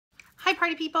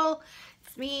party people,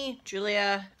 it's me,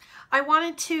 Julia. I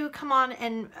wanted to come on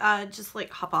and just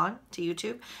like hop on to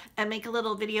YouTube and make a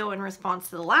little video in response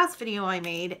to the last video I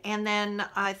made, and then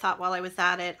I thought while I was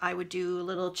at it I would do a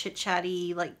little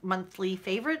chit-chatty like monthly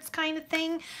favorites kind of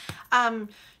thing.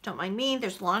 Don't mind me,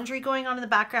 there's laundry going on in the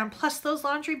background, plus those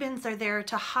laundry bins are there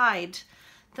to hide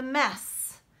the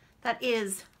mess that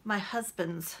is my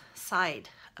husband's side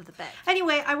of the bed.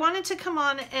 Anyway, I wanted to come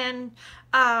on and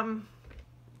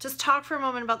just talk for a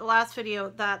moment about the last video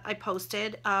that I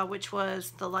posted, which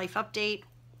was the life update,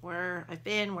 where I've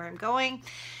been, where I'm going.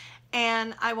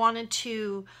 And I wanted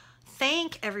to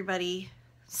thank everybody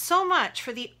so much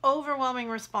for the overwhelming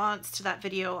response to that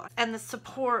video, and the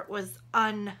support was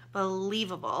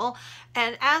unbelievable.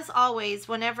 And as always,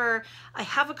 whenever I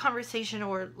have a conversation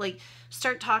or like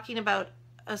start talking about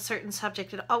a certain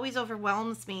subject, it always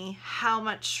overwhelms me how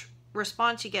much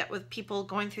response you get with people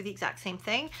going through the exact same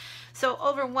thing. So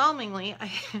overwhelmingly,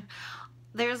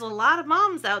 there's a lot of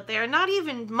moms out there, not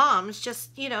even moms,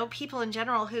 just, you know, people in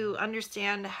general who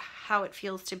understand how it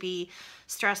feels to be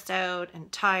stressed out and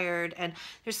tired. And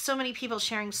there's so many people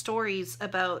sharing stories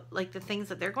about like the things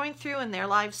that they're going through in their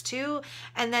lives too.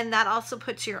 And then that also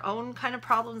puts your own kind of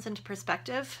problems into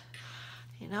perspective.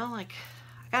 You know, like,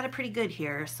 got it pretty good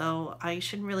here, so I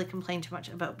shouldn't really complain too much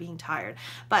about being tired.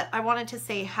 But I wanted to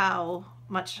say how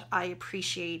much I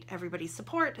appreciate everybody's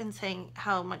support and saying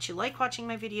how much you like watching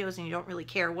my videos and you don't really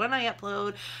care when I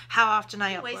upload, how often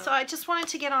I upload. So I just wanted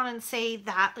to get on and say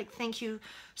that, like, thank you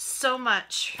so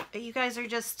much. You guys are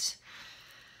just,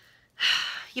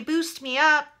 you boost me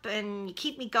up and you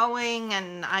keep me going,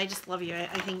 and I just love you. I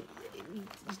think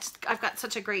I've got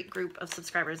such a great group of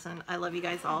subscribers and I love you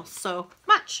guys all so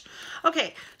much.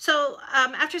 Okay, so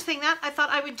after saying that, I thought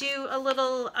I would do a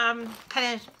little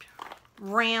kind of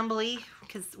rambly,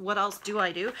 because what else do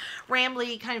I do?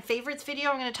 Rambly kind of favorites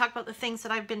video. I'm going to talk about the things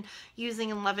that I've been using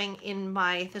and loving in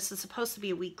my, this is supposed to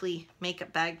be a weekly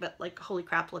makeup bag, but like, holy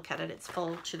crap, look at it. It's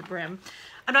full to the brim.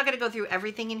 I'm not going to go through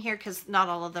everything in here because not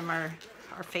all of them are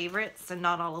favorites and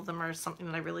not all of them are something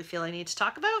that I really feel I need to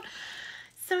talk about.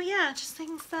 So yeah, just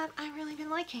things that I've really been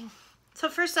liking. So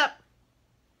first up,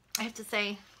 I have to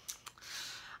say,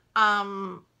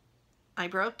 I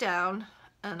broke down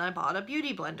and I bought a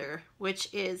beauty blender, which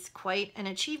is quite an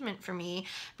achievement for me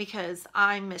because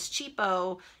I'm Miss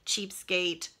Cheapo,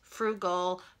 cheapskate,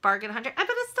 frugal, bargain hunter. But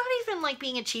it's not even like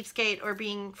being a cheapskate or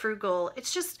being frugal.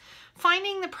 It's just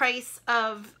finding the price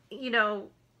of, you know,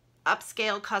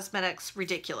 upscale cosmetics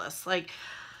ridiculous. Like,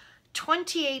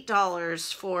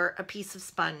 $28 for a piece of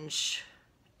sponge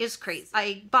is crazy.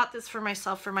 I bought this for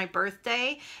myself for my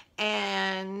birthday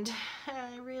and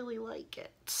I really like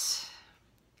it.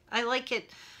 I like it,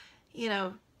 you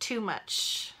know, too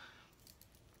much.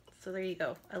 So there you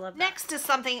go. I love that. Next is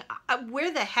something,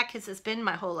 where the heck has this been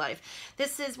my whole life?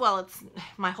 This is, well, it's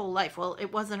my whole life. Well,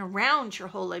 it wasn't around your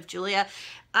whole life, Julia.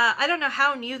 I don't know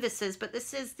how new this is, but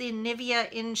this is the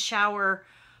Nivea In Shower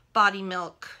Body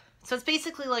Milk. So it's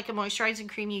basically like a moisturizing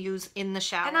cream you use in the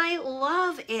shower. And I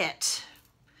love it.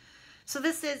 So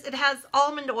this is, it has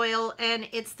almond oil and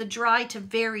it's the dry to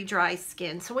very dry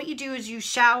skin. So what you do is you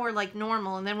shower like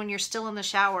normal, and then when you're still in the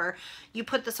shower, you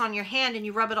put this on your hand and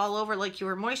you rub it all over like you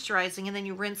were moisturizing, and then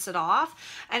you rinse it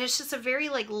off. And it's just a very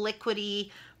like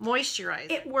liquidy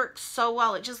moisturizer. It works so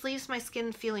well. It just leaves my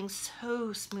skin feeling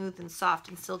so smooth and soft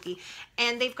and silky.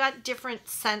 And they've got different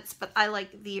scents, but I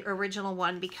like the original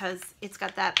one because it's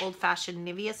got that old-fashioned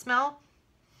Nivea smell.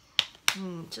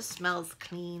 It just smells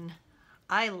clean.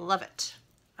 I love it.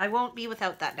 I won't be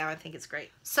without that now. I think it's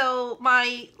great. So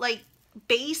my like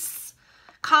base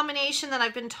combination that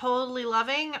I've been totally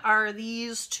loving are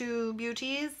these two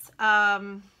beauties.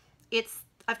 I've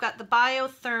got the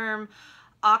Biotherm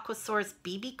Aquasource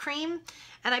BB Cream,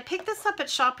 and I picked this up at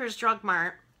Shoppers Drug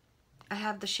Mart. I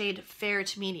have the shade Fair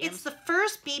to Medium. It's the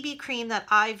first BB cream that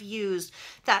I've used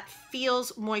that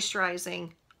feels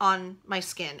moisturizing on my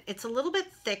skin. It's a little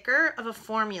bit thicker of a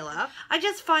formula. I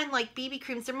just find like BB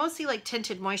creams, they're mostly like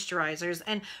tinted moisturizers,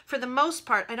 and for the most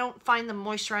part, I don't find them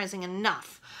moisturizing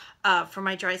enough for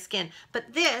my dry skin.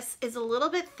 But this is a little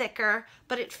bit thicker,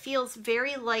 but it feels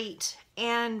very light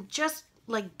and just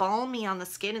like balmy on the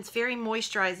skin. It's very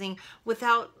moisturizing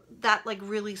without that like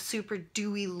really super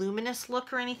dewy luminous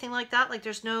look or anything like that. Like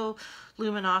there's no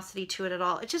luminosity to it at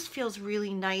all. It just feels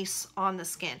really nice on the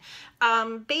skin.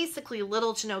 Basically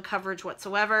little to no coverage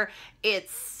whatsoever.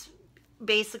 It's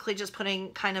basically just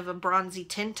putting kind of a bronzy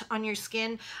tint on your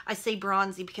skin. I say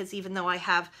bronzy because even though I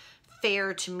have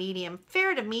fair to medium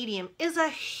is a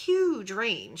huge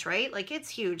range, right? Like it's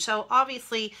huge. So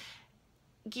obviously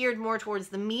geared more towards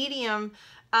the medium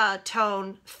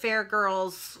tone. Fair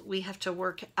girls, we have to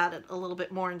work at it a little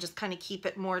bit more and just kind of keep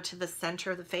it more to the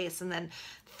center of the face and then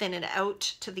thin it out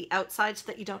to the outside so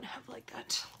that you don't have like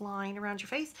that line around your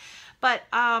face. But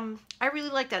I really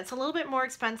like that. It's a little bit more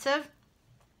expensive,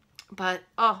 but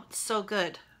oh, it's so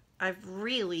good. I've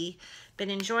really been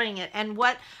enjoying it. And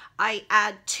what I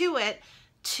add to it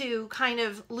to kind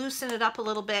of loosen it up a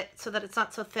little bit so that it's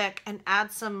not so thick and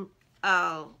add some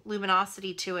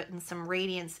luminosity to it and some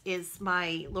radiance is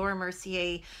my Laura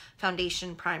Mercier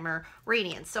Foundation Primer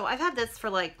Radiance. So I've had this for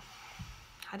like,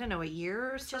 I don't know, a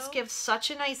year or so. Just gives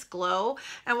such a nice glow.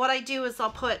 And what I do is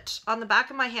I'll put on the back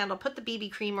of my hand, I'll put the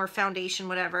BB cream or foundation,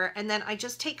 whatever, and then I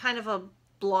just take kind of a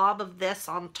blob of this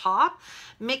on top,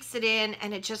 mix it in,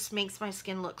 and it just makes my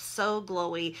skin look so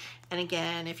glowy. And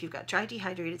again, if you've got dry,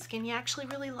 dehydrated skin, you actually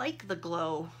really like the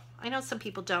glow. I know some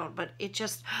people don't, but it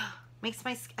just makes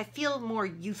I feel more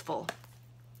youthful.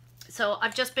 So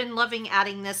I've just been loving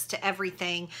adding this to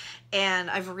everything, and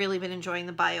I've really been enjoying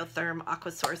the Biotherm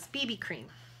Aquasource BB cream.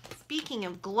 Speaking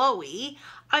of glowy,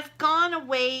 I've gone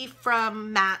away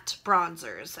from matte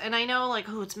bronzers, and I know like,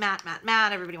 oh, it's matte, matte,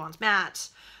 matte, everybody wants matte,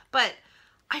 but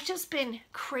I've just been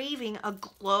craving a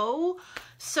glow.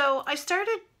 So I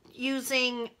started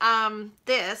using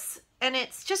this, and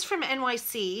it's just from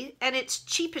NYC, and it's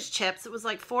cheap as chips. It was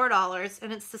like $4,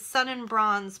 and it's the Sun and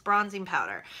Bronze bronzing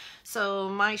powder. So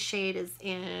my shade is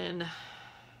in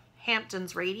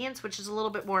Hampton's Radiance, which is a little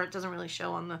bit more, it doesn't really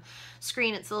show on the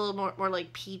screen. It's a little more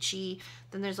like peachy.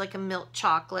 Then there's like a milk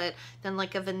chocolate, then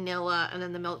like a vanilla, and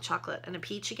then the milk chocolate and a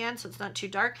peach again, so it's not too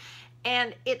dark.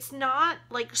 And it's not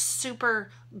like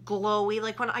super glowy.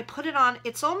 Like when I put it on,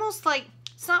 it's almost like,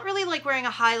 it's not really like wearing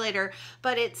a highlighter,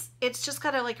 but it's just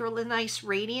got a like a really nice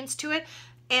radiance to it.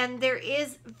 And there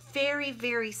is very,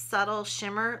 very subtle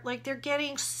shimmer. Like they're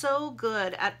getting so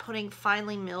good at putting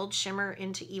finely milled shimmer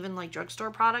into even like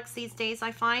drugstore products these days,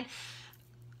 I find.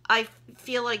 I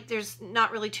feel like there's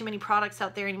not really too many products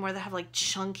out there anymore that have like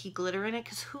chunky glitter in it,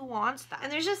 because who wants that?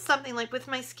 And there's just something like with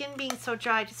my skin being so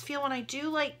dry, I just feel when I do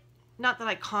like, not that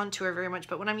I contour very much,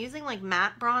 but when I'm using like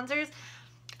matte bronzers,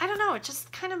 I don't know, it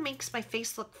just kind of makes my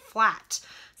face look flat.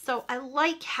 So I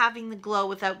like having the glow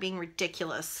without being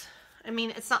ridiculous. I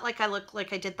mean, it's not like I look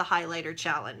like I did the highlighter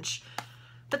challenge,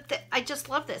 but I just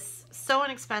love this. So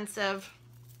inexpensive,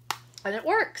 and it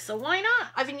works, so why not?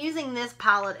 I've been using this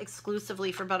palette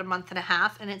exclusively for about a month and a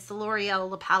half, and it's the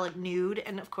L'Oreal La Palette Nude,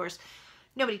 and of course,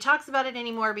 nobody talks about it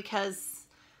anymore because,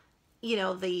 you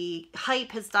know, the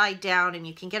hype has died down and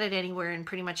you can get it anywhere and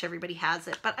pretty much everybody has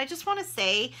it. But I just want to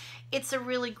say it's a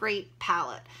really great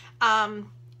palette.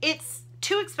 It's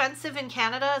too expensive in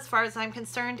Canada as far as I'm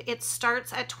concerned. It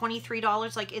starts at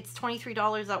 $23, like it's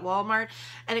 $23 at Walmart,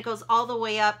 and it goes all the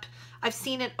way up. I've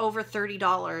seen it over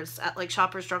 $30 at like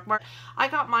Shoppers Drug Mart. I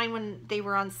got mine when they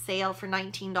were on sale for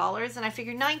 $19, and I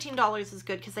figured $19 is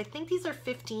good because I think these are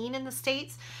 $15 in the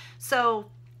States. So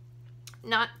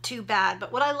not too bad.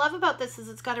 But what I love about this is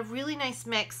it's got a really nice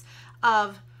mix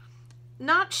of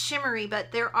not shimmery,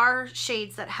 but there are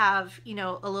shades that have, you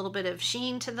know, a little bit of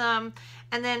sheen to them.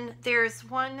 And then there's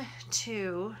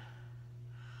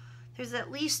there's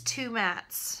at least three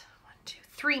mattes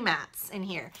in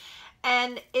here.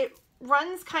 And it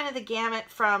runs kind of the gamut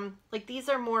from, like, these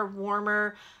are more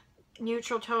warmer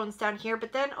neutral tones down here,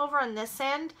 but then over on this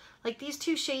end, like these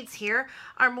two shades here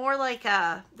are more like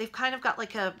they've kind of got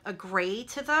like a gray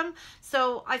to them.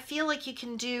 So I feel like you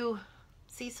can do,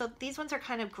 see, so these ones are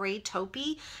kind of gray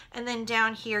taupey, and then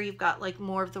down here you've got like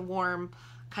more of the warm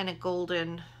kind of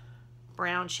golden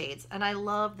brown shades. And I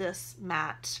love this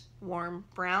matte warm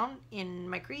brown in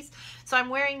my crease. So I'm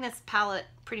wearing this palette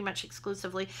pretty much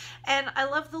exclusively, and I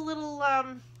love the little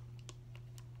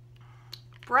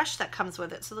brush that comes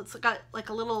with it. So it's got like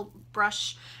a little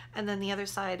brush, and then the other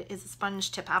side is a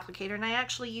sponge tip applicator, and I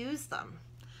actually use them.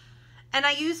 And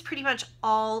I use pretty much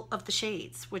all of the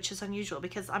shades, which is unusual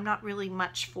because I'm not really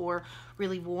much for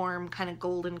really warm kind of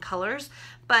golden colors,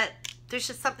 but there's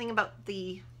just something about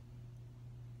the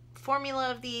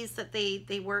formula of these that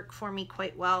they work for me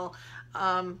quite well.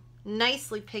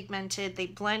 Nicely pigmented, they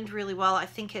blend really well. I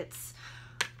think it's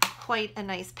quite a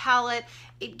nice palette.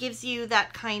 It gives you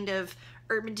that kind of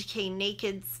Urban Decay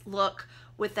Naked look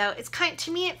without, it's kind,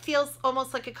 to me it feels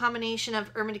almost like a combination of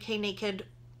Urban Decay Naked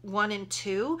 1 and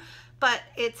 2, but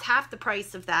it's half the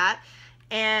price of that.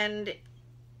 And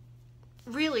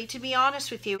really, to be honest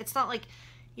with you, it's not like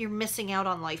you're missing out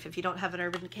on life if you don't have an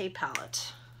Urban Decay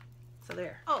palette. So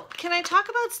there. Oh, can I talk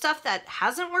about stuff that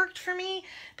hasn't worked for me?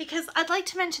 Because I'd like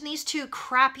to mention these two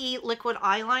crappy liquid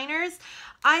eyeliners.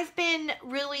 I've been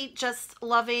really just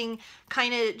loving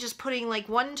kind of just putting like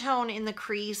one tone in the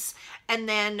crease and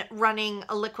then running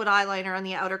a liquid eyeliner on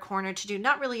the outer corner to do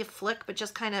not really a flick, but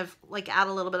just kind of like add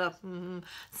a little bit of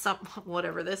some,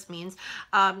 whatever this means,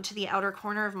 to the outer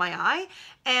corner of my eye.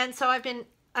 And so I've been,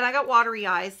 and I got watery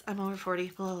eyes. I'm over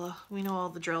 40, blah, blah. We know all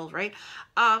the drills, right?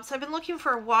 So I've been looking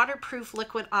for a waterproof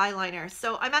liquid eyeliner.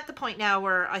 So I'm at the point now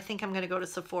where I think I'm going to go to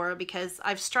Sephora because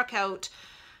I've struck out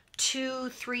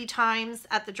 2-3 times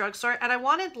at the drugstore, and I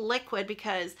wanted liquid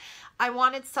because I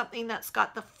wanted something that's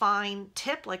got the fine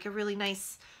tip, like a really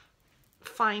nice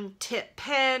fine tip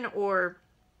pen or,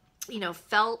 you know,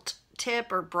 felt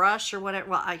tip or brush or whatever.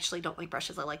 Well, I actually don't like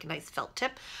brushes. I like a nice felt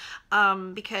tip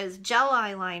because gel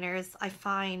eyeliners, I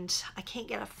find I can't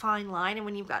get a fine line, and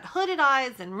when you've got hooded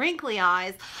eyes and wrinkly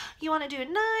eyes, you want to do a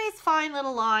nice fine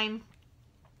little line.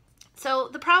 So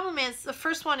the problem is, the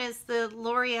first one is the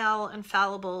L'Oreal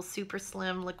Infallible Super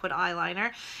Slim Liquid Eyeliner.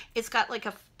 It's got like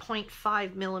a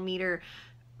 0.5 millimeter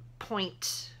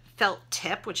point felt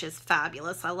tip, which is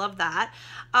fabulous. I love that.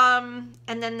 And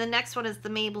then the next one is the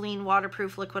Maybelline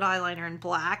Waterproof Liquid Eyeliner in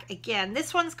black. Again,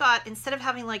 this one's got, instead of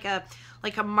having like a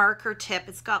marker tip,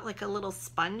 it's got like a little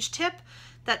sponge tip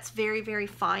that's very, very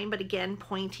fine, but again,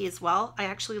 pointy as well. I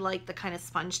actually like the kind of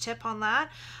sponge tip on that.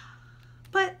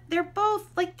 But they're both,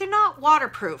 like, they're not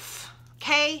waterproof,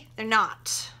 okay? They're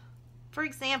not. For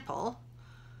example,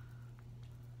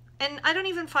 and I don't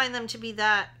even find them to be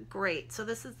that great. So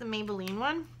this is the Maybelline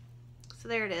one. So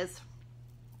there it is.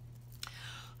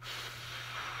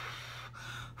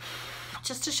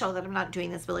 Just to show that I'm not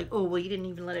doing this, but like, oh, well, you didn't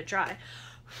even let it dry.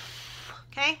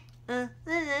 Okay?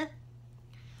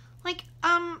 Like,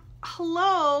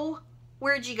 hello?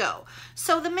 Where'd you go?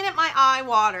 So the minute my eye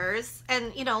waters,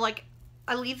 and, you know, like,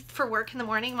 I leave for work in the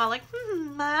morning, I'm all like,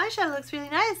 my eyeshadow looks really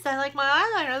nice. I like my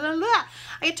eyeliner. Blah, blah.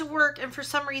 I get to work, and for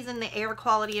some reason, the air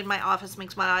quality in my office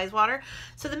makes my eyes water.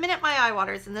 So the minute my eye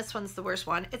waters, and this one's the worst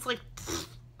one, it's like,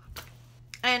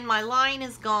 and my line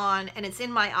is gone, and it's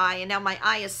in my eye, and now my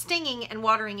eye is stinging and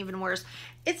watering even worse.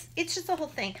 It's just the whole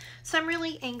thing. So I'm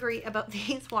really angry about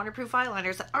these waterproof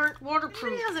eyeliners that aren't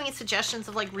waterproof. Anybody has any suggestions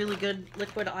of like really good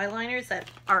liquid eyeliners that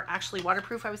are actually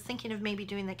waterproof? I was thinking of maybe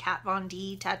doing the Kat Von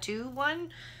D tattoo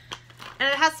one. And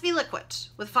it has to be liquid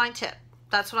with fine tip.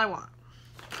 That's what I want.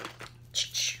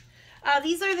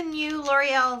 These are the new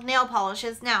L'Oreal nail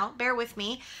polishes. Now, bear with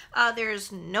me.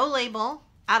 There's no label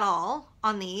at all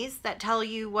on these that tell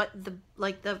you what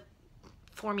the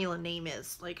formula name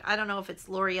is. Like, I don't know if it's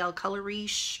L'Oreal Color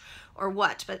Riche or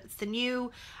what, but it's the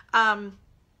new, and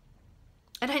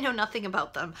I know nothing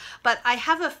about them, but I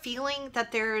have a feeling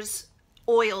that there's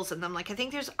oils in them. Like, I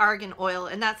think there's argan oil,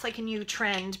 and that's like a new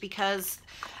trend because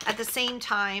at the same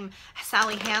time,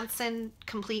 Sally Hansen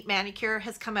Complete Manicure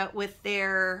has come out with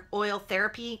their oil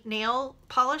therapy nail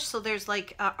polish. So there's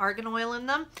like argan oil in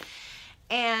them,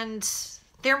 and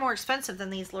they're more expensive than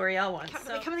these L'Oreal ones.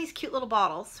 They come in these cute little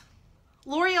bottles.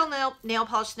 L'Oreal nail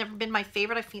polish has never been my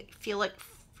favorite. I feel like,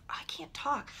 I can't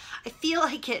talk. I feel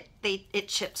like it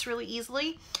chips really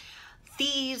easily.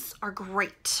 These are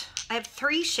great. I have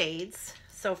 3 shades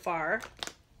so far.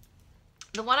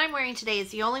 The one I'm wearing today is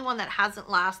the only one that hasn't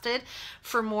lasted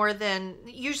for more than,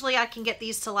 usually I can get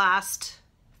these to last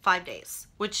 5 days,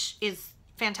 which is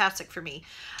fantastic for me.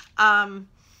 And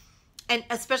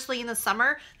especially in the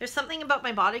summer, there's something about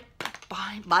my body.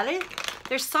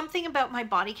 There's something about my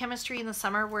body chemistry in the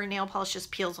summer where nail polish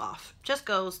just peels off, just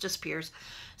goes, disappears.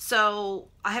 So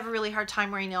I have a really hard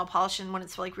time wearing nail polish, and when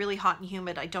it's like really hot and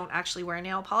humid, I don't actually wear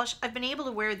nail polish. I've been able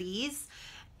to wear these,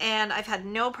 and I've had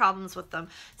no problems with them.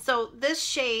 So this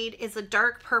shade is a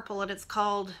dark purple, and it's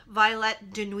called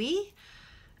Violette de Nuit,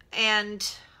 and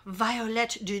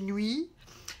Violette de Nuit,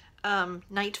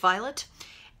 Night Violet.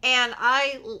 And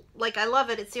I love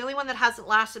it. It's the only one that hasn't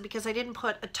lasted because I didn't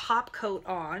put a top coat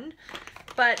on.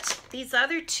 But these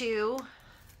other two,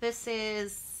 this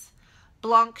is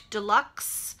Blanc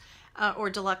Deluxe or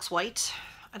Deluxe White.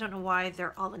 I don't know why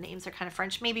all the names are kind of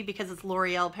French. Maybe because it's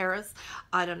L'Oreal Paris.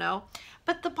 I don't know.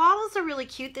 But the bottles are really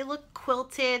cute. They look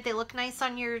quilted. They look nice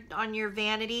on your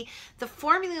vanity. The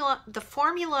formula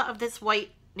of this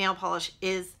white nail polish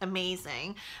is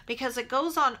amazing because it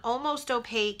goes on almost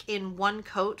opaque in one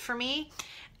coat for me,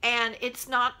 and it's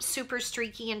not super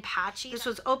streaky and patchy. This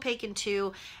was opaque in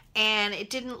 2, and it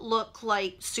didn't look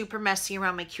like super messy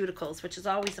around my cuticles, which is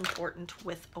always important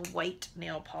with a white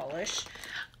nail polish.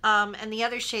 And the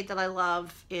other shade that I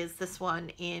love is this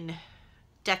one in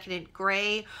Decadent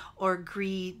Gray or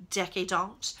Gris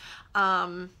Decadent.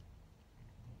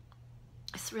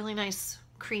 It's really nice,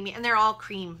 creamy, and they're all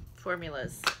cream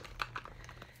formulas.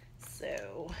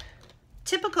 So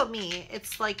typical me,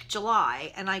 it's like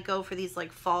July and I go for these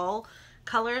like fall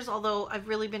colors, although I've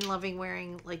really been loving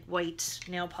wearing like white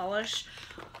nail polish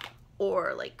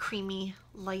or like creamy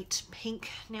light pink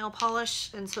nail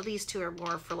polish, and so these two are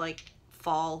more for like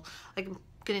fall. I'm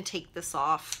gonna take this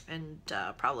off and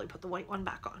probably put the white one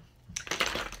back on.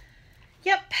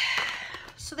 Yep,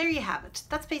 so there you have it.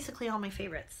 That's basically all my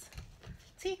favorites.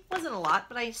 See, wasn't a lot,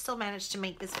 but I still managed to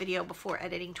make this video before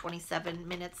editing 27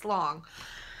 minutes long.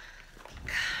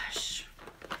 Gosh.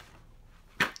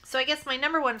 So I guess my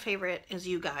number one favorite is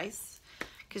you guys,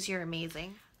 because you're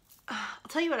amazing. I'll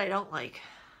tell you what I don't like.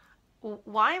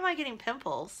 Why am I getting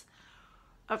pimples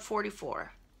at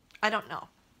 44? I don't know.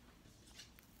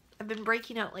 I've been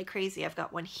breaking out like crazy. I've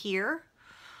got one here.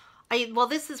 Well,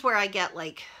 this is where I get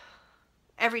like,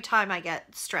 every time I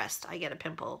get stressed, I get a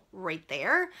pimple right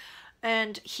there.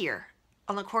 And here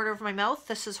on the corner of my mouth,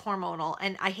 this is hormonal,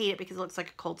 and I hate it because it looks like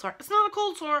a cold sore. It's not a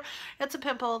cold sore, it's a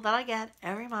pimple that I get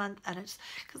every month, and it's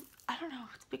because I don't know,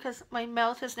 it's because my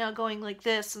mouth is now going like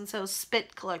this, and so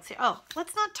spit collects here. Oh,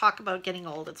 let's not talk about getting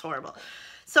old, it's horrible.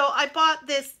 So I bought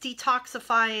this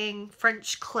detoxifying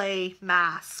French clay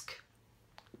mask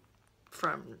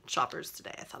from Shoppers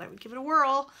today. I thought I would give it a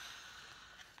whirl.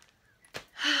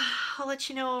 I'll let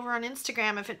you know over on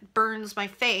Instagram if it burns my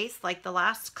face like the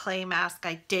last clay mask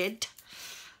I did.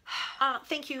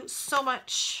 Thank you so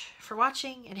much for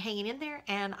watching and hanging in there,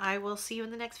 and I will see you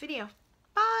in the next video.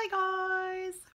 Bye, guys.